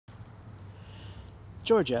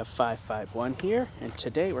Georgia 551 here, and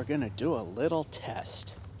today we're going to do a little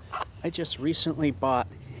test. I just recently bought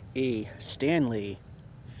a Stanley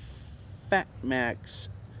FatMax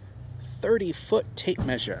 30-foot tape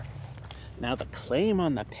measure. Now the claim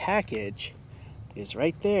on the package is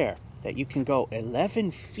right there, that you can go 11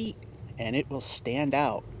 feet and it will stand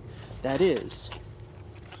out. That is,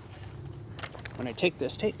 when I take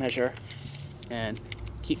this tape measure and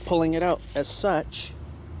keep pulling it out as such,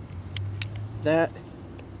 that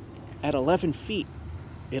at 11 feet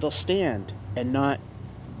it'll stand and not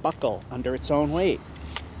buckle under its own weight.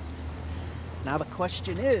 Now the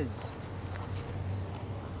question is,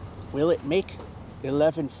 will it make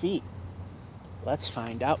 11 feet? Let's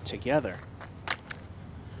find out together.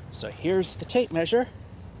 So here's the tape measure,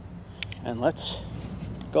 and let's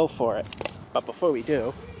go for it. But before we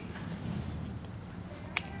do,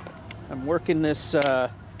 I'm working this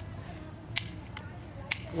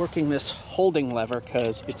holding lever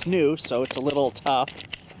because it's new, so it's a little tough.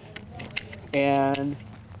 And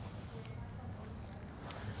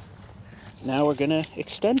now we're gonna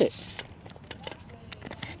extend it.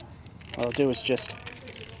 What I'll do is just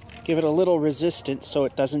give it a little resistance so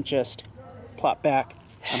it doesn't just plop back.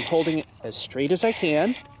 I'm holding it as straight as I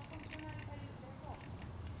can,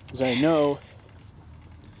 because I know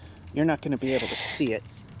you're not going to be able to see it.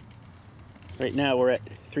 Right now we're at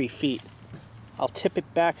 3 feet. I'll tip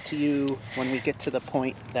it back to you when we get to the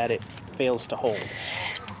point that it fails to hold.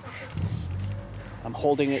 I'm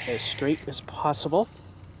holding it as straight as possible.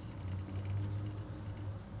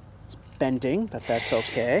 It's bending, but that's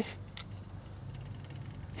okay.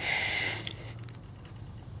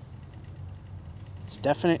 It's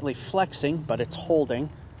definitely flexing, but it's holding.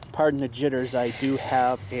 Pardon the jitters, I do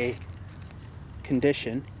have a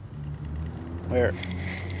condition where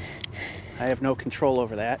I have no control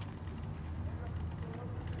over that.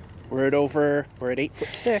 We're at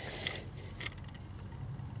 8'6".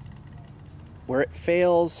 Where it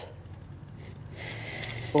fails,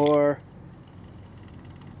 or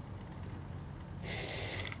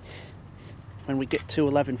when we get to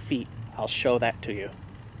 11 feet, I'll show that to you.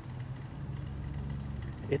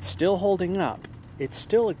 It's still holding up. It's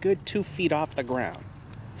still a good 2 feet off the ground.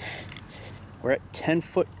 We're at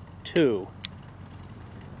 10'2".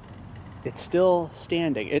 It's still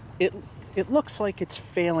standing. It looks like it's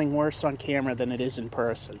failing worse on camera than it is in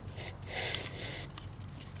person.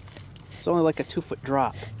 It's only like a 2-foot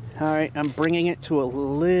drop. All right, I'm bringing it to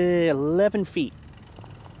 11 feet.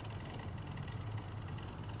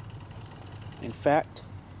 In fact,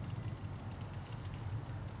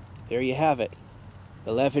 there you have it.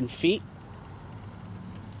 11 feet.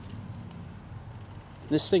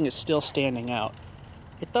 This thing is still standing out.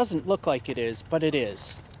 It doesn't look like it is, but it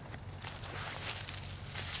is.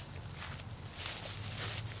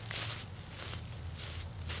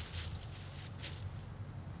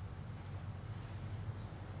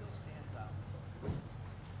 Still stands out. Let's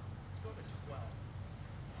go to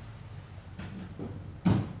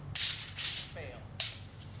 12. Fail.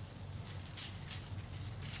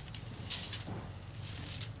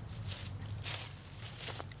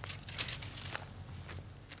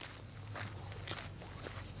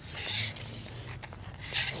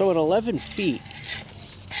 So at 11 feet,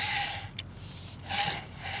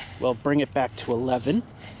 we'll bring it back to 11.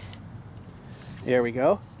 There we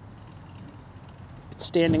go. It's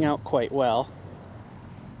standing out quite well.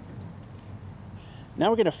 Now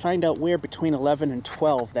we're going to find out where between 11 and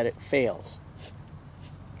 12 that it fails.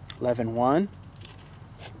 11.1,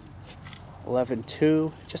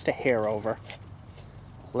 11.2, just a hair over.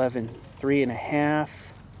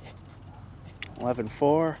 11.3.5,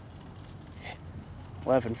 11.4.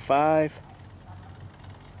 11.5,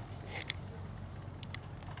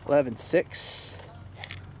 11.6,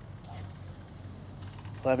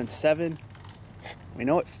 11.7. We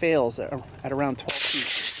know it fails at around 12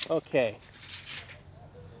 feet. Okay.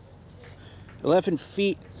 11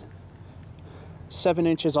 feet, 7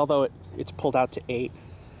 inches, although it's pulled out to 8.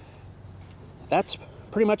 That's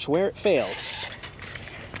pretty much where it fails.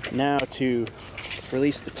 Now to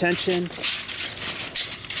release the tension,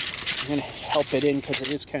 I'm going to help it in because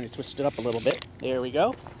it is kind of twisted up a little bit. There we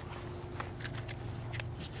go.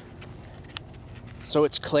 So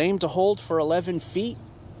it's claimed to hold for 11 feet.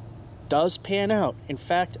 Does pan out. In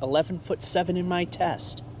fact, 11'7" in my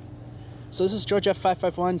test. So this is Georgia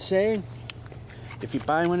 551 saying, if you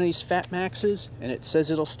buy one of these FatMaxes and it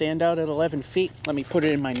says it'll stand out at 11 feet, let me put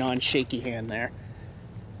it in my non-shaky hand there.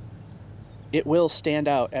 It will stand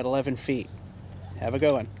out at 11 feet. Have a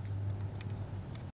good one.